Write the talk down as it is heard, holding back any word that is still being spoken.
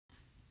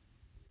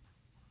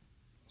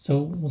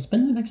So we'll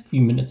spend the next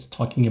few minutes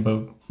talking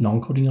about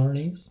non-coding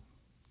RNAs.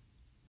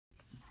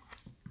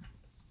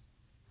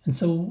 And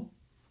so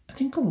I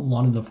think a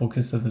lot of the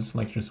focus of this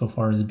lecture so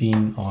far has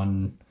been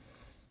on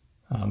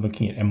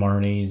looking at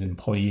mRNAs and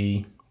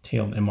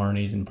poly-tailed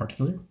mRNAs in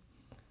particular.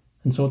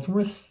 And so it's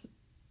worth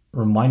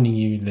reminding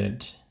you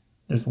that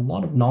there's a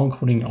lot of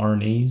non-coding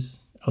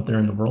RNAs out there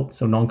in the world.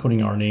 So non-coding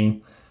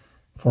RNA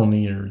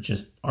formally are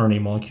just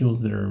RNA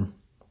molecules that are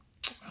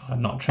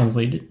not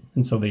translated.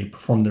 And so they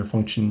perform their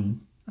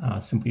function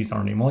simply as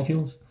RNA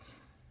molecules.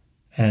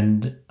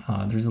 And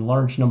there's a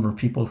large number of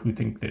people who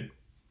think that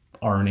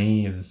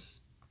RNA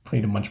has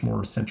played a much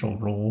more central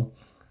role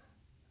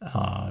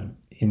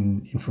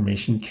in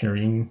information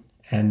carrying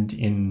and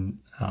in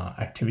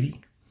activity,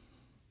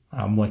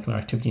 molecular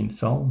activity in the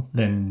cell,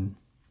 than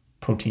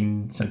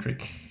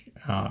protein-centric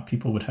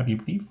people would have you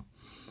believe.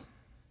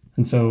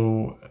 And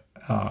so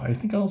I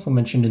think I also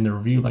mentioned in the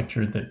review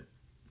lecture that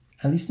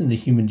at least in the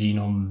human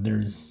genome,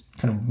 there's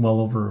kind of well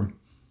over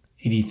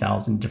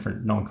 80,000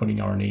 different non-coding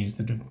RNAs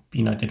that have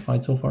been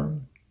identified so far.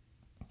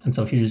 And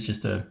so here's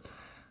just an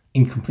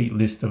incomplete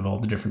list of all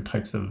the different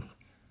types of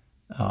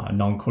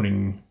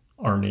non-coding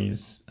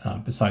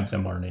RNAs besides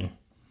mRNA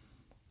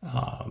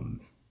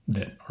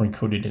that are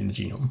encoded in the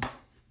genome.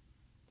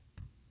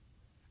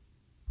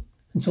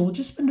 And so we'll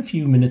just spend a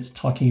few minutes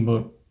talking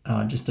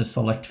about just a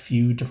select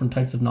few different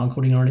types of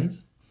non-coding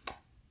RNAs.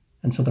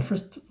 And so the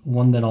first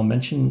one that I'll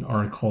mention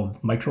are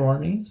called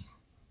microRNAs.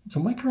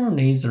 So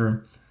microRNAs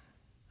are,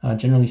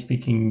 generally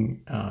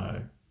speaking,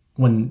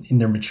 when in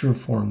their mature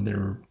form,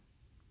 they're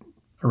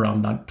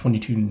around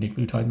 22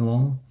 nucleotides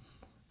long.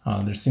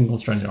 They're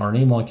single-stranded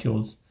RNA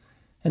molecules,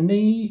 and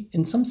they,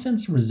 in some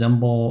sense,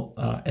 resemble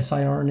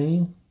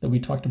siRNA that we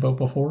talked about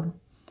before.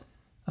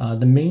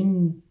 The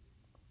main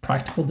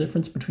practical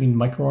difference between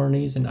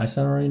microRNAs and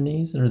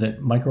siRNAs are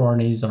that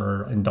microRNAs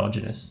are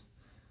endogenous.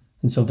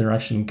 And so they're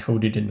actually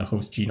encoded in the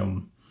host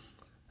genome,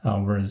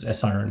 whereas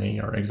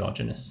siRNA are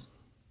exogenous.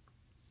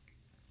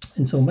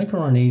 And so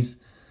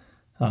microRNAs,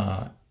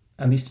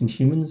 at least in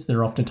humans,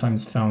 they're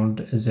oftentimes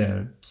found as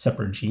a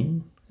separate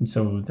gene. And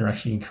so they're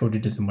actually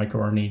encoded as a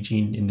microRNA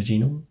gene in the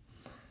genome.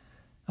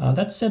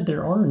 That said,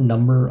 there are a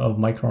number of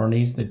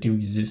microRNAs that do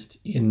exist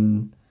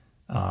in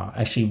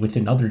actually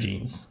within other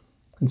genes.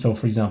 And so,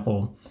 for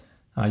example,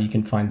 you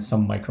can find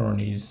some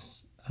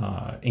microRNAs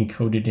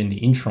encoded in the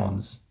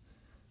introns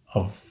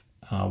of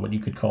what you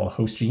could call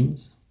host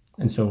genes.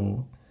 And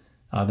so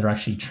they're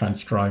actually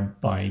transcribed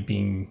by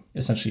being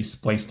essentially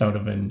spliced out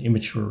of an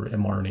immature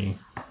mRNA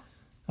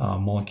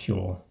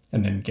molecule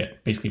and then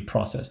get basically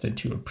processed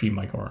into a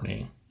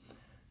pre-microRNA.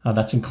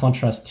 That's in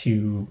contrast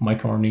to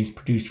microRNAs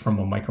produced from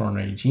a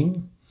microRNA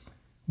gene,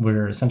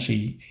 where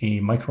essentially a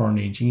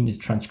microRNA gene is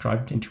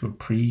transcribed into a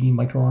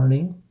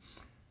pre-microRNA.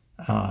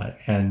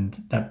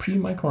 And that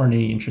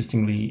pre-microRNA,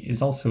 interestingly,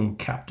 is also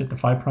capped at the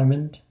 5'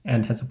 end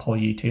and has a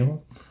poly A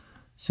tail,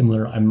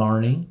 similar to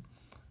mRNA,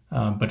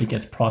 but it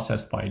gets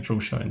processed by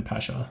Drosha and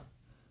Pasha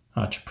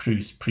to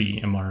produce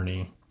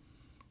pre-mRNA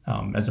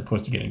as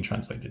opposed to getting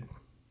translated.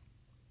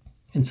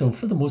 And so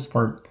for the most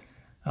part,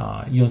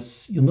 you'll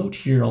note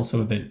here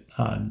also that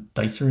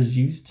dicer is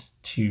used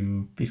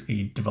to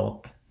basically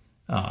develop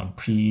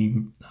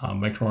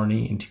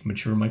pre-microRNA into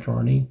mature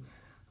microRNA,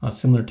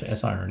 similar to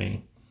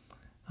siRNA.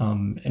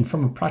 And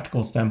from a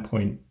practical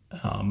standpoint,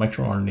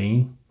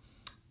 microRNA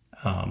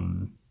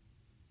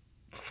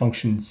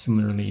functions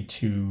similarly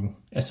to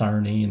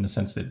siRNA in the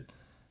sense that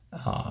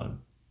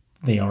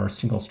they are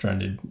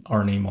single-stranded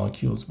RNA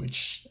molecules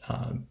which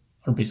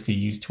are basically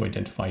used to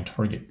identify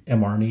target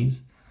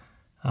mRNAs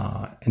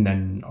and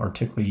then are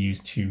typically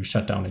used to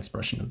shut down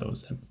expression of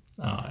those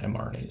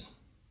mRNAs.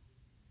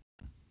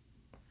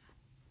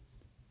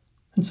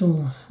 And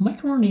so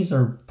microRNAs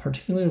are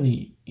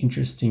particularly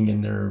interesting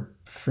and they're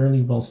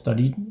fairly well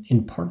studied,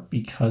 in part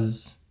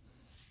because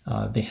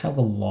they have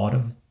a lot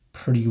of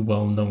pretty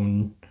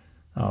well-known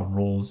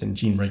roles in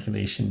gene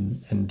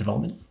regulation and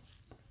development.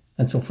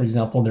 And so, for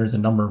example, there's a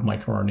number of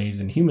microRNAs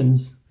in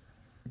humans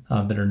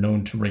that are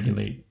known to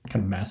regulate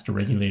kind of master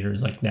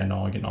regulators like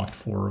NANOG and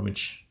OCT4,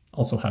 which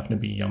also happen to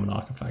be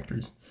Yamanaka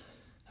factors,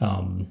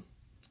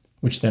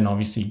 which then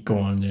obviously go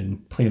on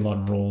and play a lot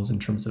of roles in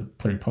terms of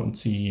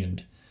pluripotency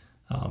and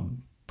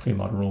play a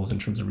lot of roles in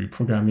terms of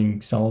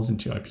reprogramming cells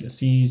into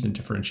iPSCs and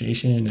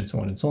differentiation and so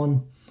on and so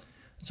on.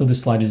 So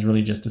this slide is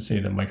really just to say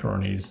that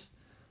microRNAs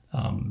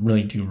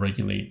really do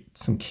regulate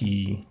some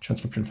key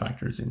transcription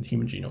factors in the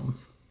human genome.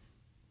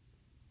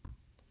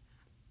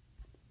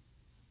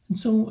 And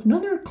so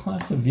another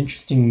class of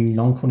interesting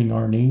non-coding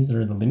RNAs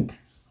are the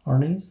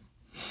lincRNAs.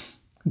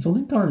 And so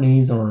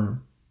lincRNAs are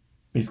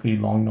basically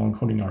long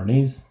non-coding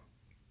RNAs,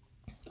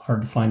 are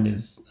defined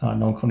as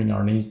non-coding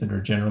RNAs that are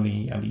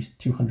generally at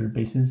least 200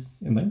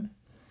 bases in length.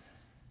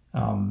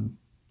 And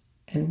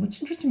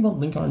what's interesting about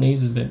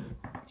lincRNAs is that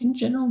in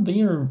general,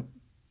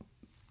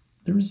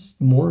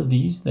 there's more of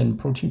these than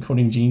protein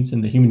coding genes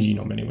in the human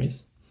genome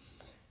anyways.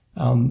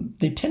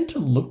 They tend to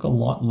look a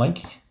lot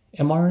like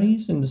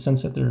mRNAs in the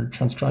sense that they're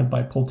transcribed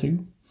by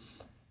POL2.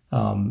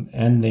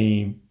 and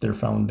they're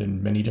found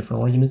in many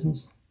different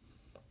organisms.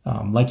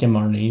 Like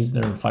mRNAs,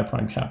 they're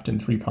 5' capped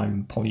and 3'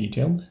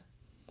 poly-A-tailed.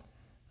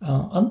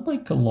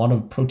 Unlike a lot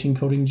of protein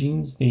coding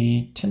genes,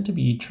 they tend to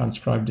be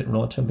transcribed at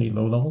relatively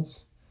low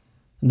levels,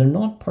 and they're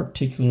not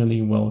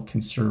particularly well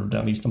conserved,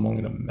 at least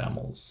among the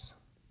mammals.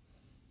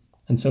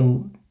 And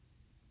so,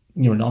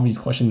 an obvious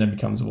question then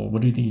becomes, well,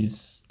 what do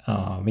these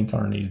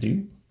lncRNAs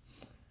do?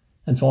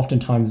 And so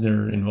oftentimes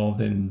they're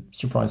involved in,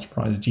 surprise,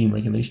 surprise, gene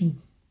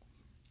regulation.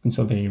 And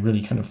so they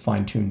really kind of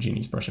fine-tune gene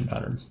expression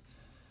patterns.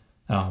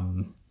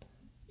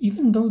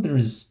 Even though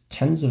there's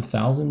tens of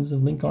thousands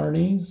of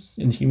lncRNAs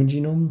in the human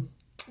genome,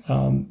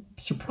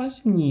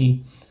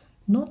 surprisingly,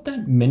 not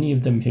that many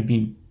of them have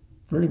been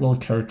very well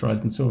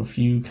characterized. And so a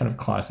few kind of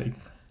classic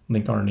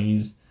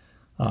lncRNAs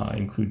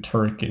include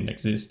TERK and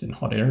EXIST and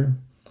hot air.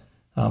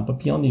 But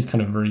beyond these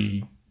kind of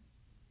very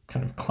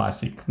kind of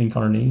classic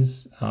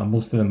lncRNAs,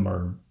 most of them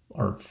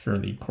are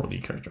fairly poorly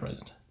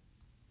characterized.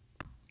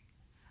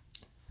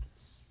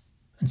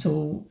 And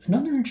so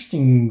another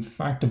interesting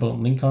fact about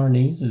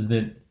lncRNAs is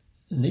that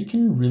they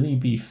can really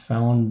be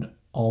found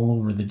all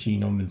over the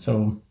genome. And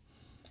so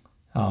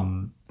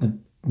the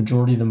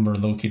majority of them are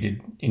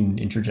located in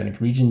intergenic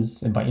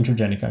regions. And by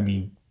intergenic, I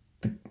mean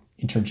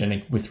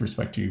intergenic with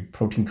respect to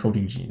protein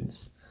coding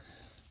genes.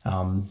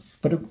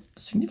 But a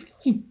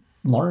significantly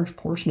large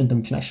portion of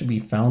them can actually be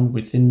found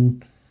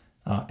within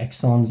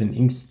exons and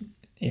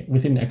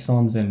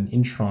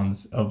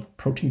introns of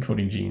protein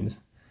coding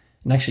genes.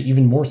 And actually,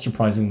 even more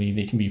surprisingly,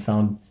 they can be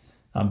found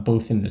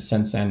both in the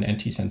sense and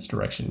antisense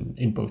direction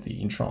in both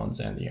the introns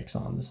and the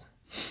exons.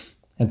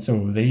 And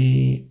so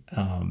they,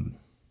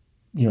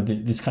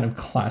 this kind of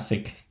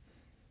classic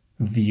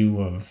view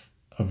of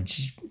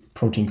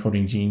protein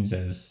coding genes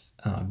as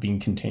being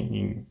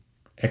containing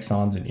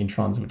exons and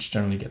introns, which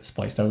generally get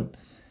spliced out,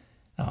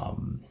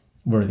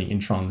 where the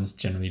introns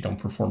generally don't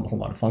perform a whole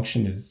lot of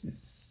function,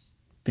 is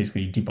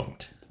basically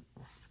debunked.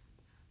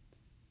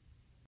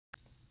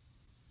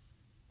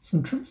 So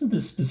in terms of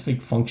the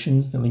specific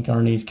functions that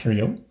lncRNAs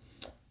carry out,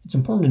 it's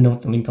important to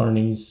note that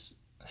lncRNAs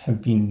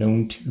have been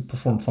known to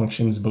perform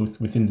functions both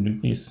within the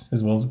nucleus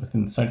as well as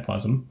within the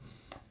cytoplasm.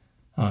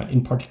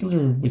 In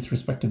particular, with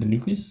respect to the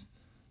nucleus,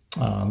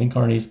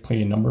 lncRNAs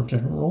play a number of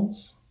different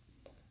roles.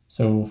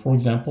 So, for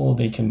example,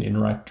 they can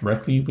interact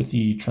directly with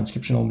the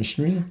transcriptional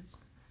machinery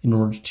in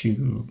order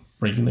to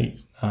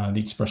regulate the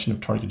expression of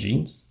target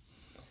genes.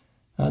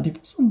 They've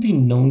also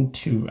been known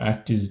to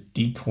act as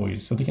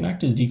decoys. So they can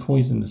act as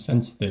decoys in the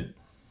sense that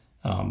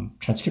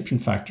transcription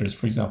factors,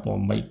 for example,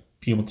 might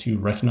be able to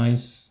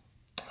recognize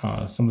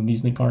some of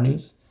these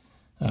lncRNAs.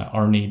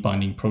 RNA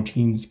binding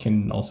proteins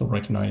can also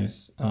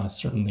recognize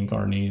certain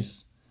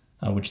lncRNAs,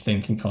 which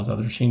then can cause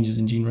other changes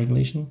in gene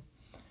regulation.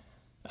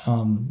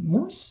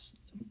 More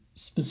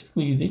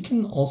specifically, they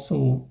can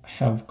also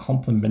have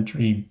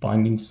complementary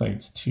binding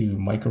sites to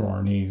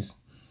microRNAs.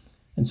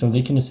 And so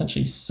they can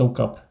essentially soak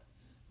up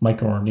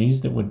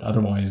microRNAs that would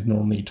otherwise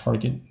normally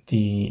target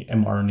the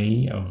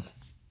mRNA of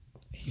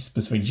a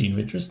specific gene of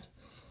interest.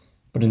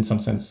 But in some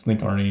sense,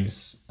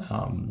 lncRNAs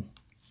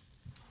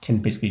can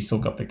basically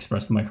soak up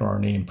expressed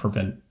microRNA and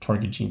prevent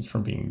target genes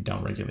from being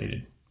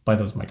downregulated by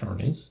those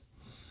microRNAs.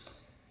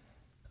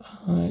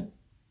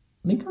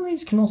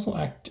 lncRNAs can also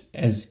act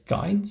as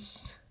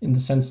guides in the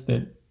sense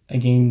that,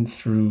 again,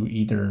 through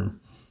either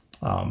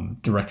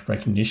direct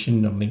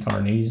recognition of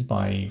lncRNAs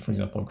by, for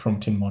example,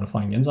 chromatin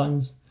modifying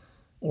enzymes,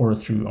 or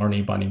through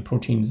RNA binding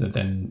proteins that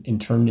then in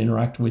turn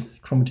interact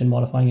with chromatin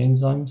modifying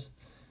enzymes,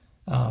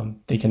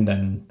 they can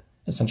then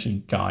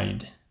essentially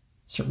guide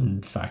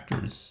certain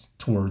factors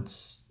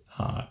towards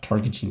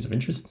target genes of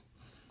interest.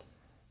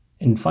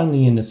 And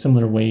finally, in a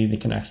similar way, they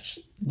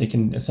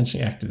can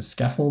essentially act as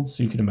scaffolds.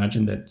 So you can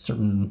imagine that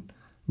certain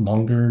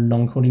longer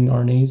non-coding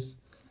RNAs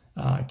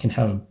can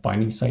have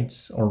binding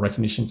sites or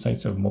recognition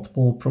sites of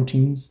multiple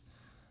proteins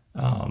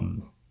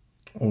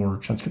or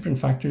transcription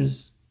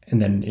factors.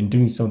 And then in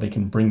doing so, they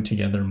can bring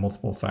together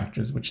multiple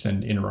factors which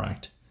then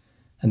interact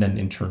and then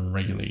in turn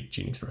regulate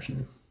gene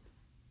expression.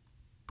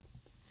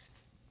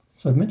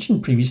 So I've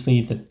mentioned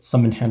previously that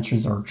some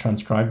enhancers are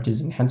transcribed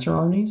as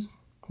EnhancerRNAs.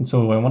 And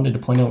so I wanted to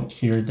point out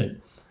here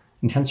that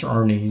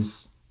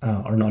EnhancerRNAs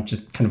are not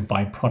just kind of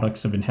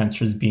byproducts of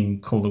enhancers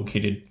being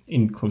co-located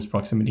in close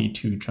proximity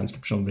to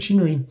transcriptional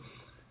machinery,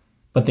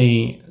 but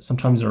they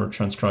sometimes are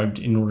transcribed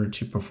in order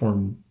to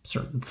perform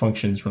certain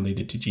functions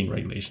related to gene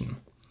regulation.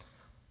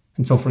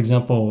 And so, for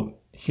example,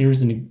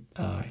 here's an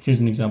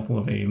example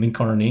of a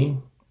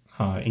lncRNA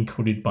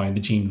encoded by the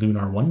gene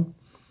LUNAR1,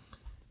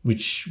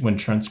 which, when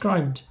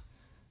transcribed,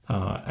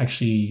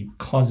 actually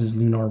causes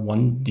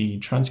LUNAR1, the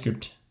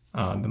transcript, the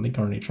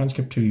lncRNA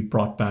transcript, to be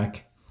brought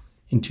back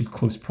into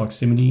close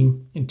proximity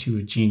into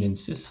a gene in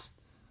cis,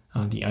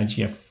 the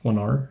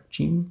IGF-1R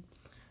gene.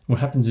 What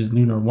happens is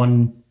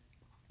LUNAR1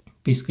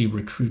 basically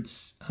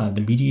recruits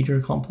the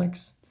mediator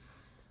complex,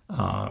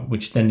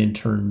 which then in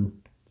turn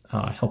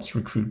helps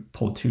recruit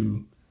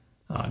POL2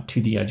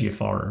 to the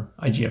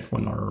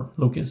IGF-1R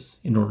locus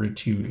in order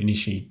to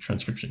initiate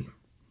transcription.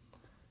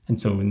 And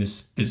so in this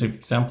specific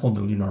example,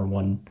 the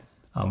LUNAR1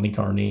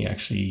 lincRNA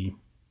actually,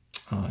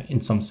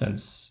 in some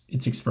sense,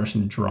 its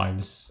expression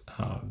drives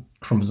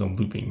chromosome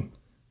looping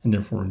and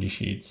therefore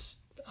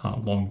initiates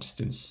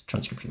long-distance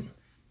transcription.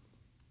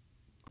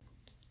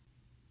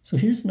 So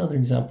here's another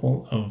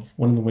example of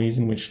one of the ways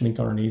in which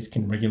lincRNAs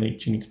can regulate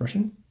gene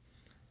expression.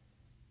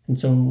 And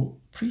so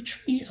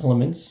pre-tree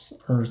elements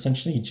are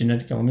essentially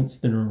genetic elements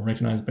that are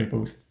recognized by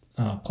both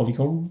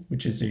Polycomb,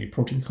 which is a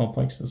protein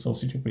complex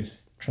associated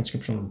with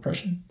transcriptional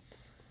repression,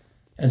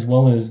 as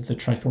well as the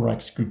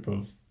Trithorax group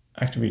of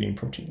activating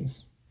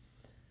proteins.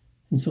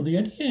 And so the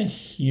idea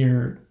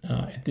here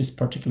at this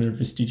particular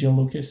vestigial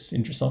locus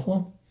in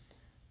Drosophila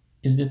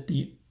is that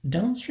the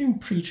downstream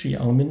pre-tree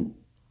element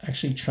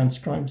actually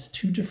transcribes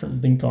two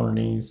different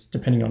lincRNAs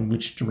depending on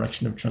which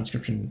direction of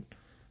transcription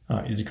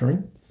is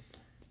occurring.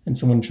 And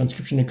so when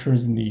transcription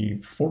occurs in the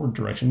forward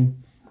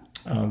direction,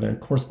 the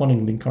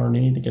corresponding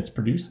lincRNA that gets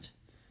produced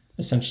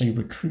essentially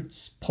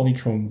recruits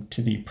Polycomb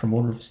to the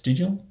promoter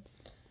vestigial,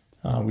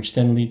 which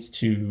then leads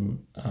to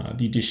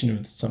the addition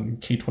of some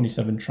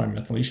K27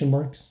 trimethylation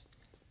marks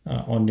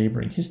on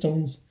neighboring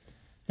histones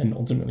and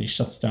ultimately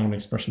shuts down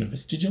expression of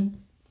vestigial.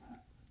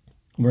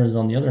 Whereas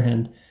on the other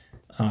hand,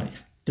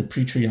 if the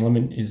pre-tree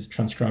element is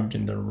transcribed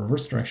in the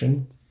reverse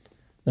direction,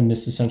 then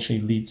this essentially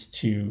leads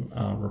to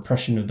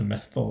repression of the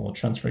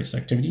methyltransferase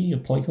activity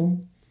of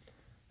Polycomb,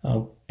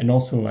 and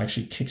also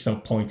actually kicks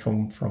out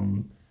Polycomb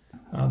from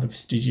the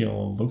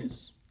vestigial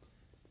locus.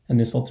 And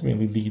this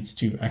ultimately leads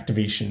to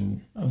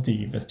activation of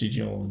the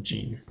vestigial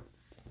gene.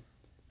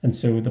 And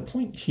so the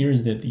point here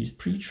is that these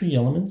pre-tree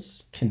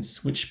elements can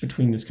switch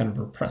between this kind of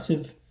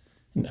repressive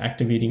and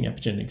activating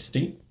epigenetic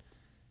state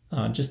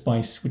just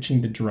by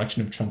switching the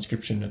direction of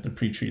transcription at the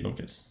pre-tree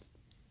locus.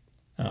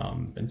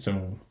 And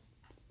so,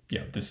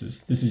 yeah, this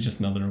is just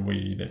another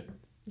way that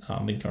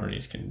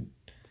lincRNAs can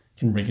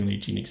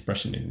regulate gene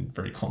expression in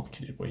very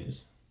complicated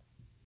ways.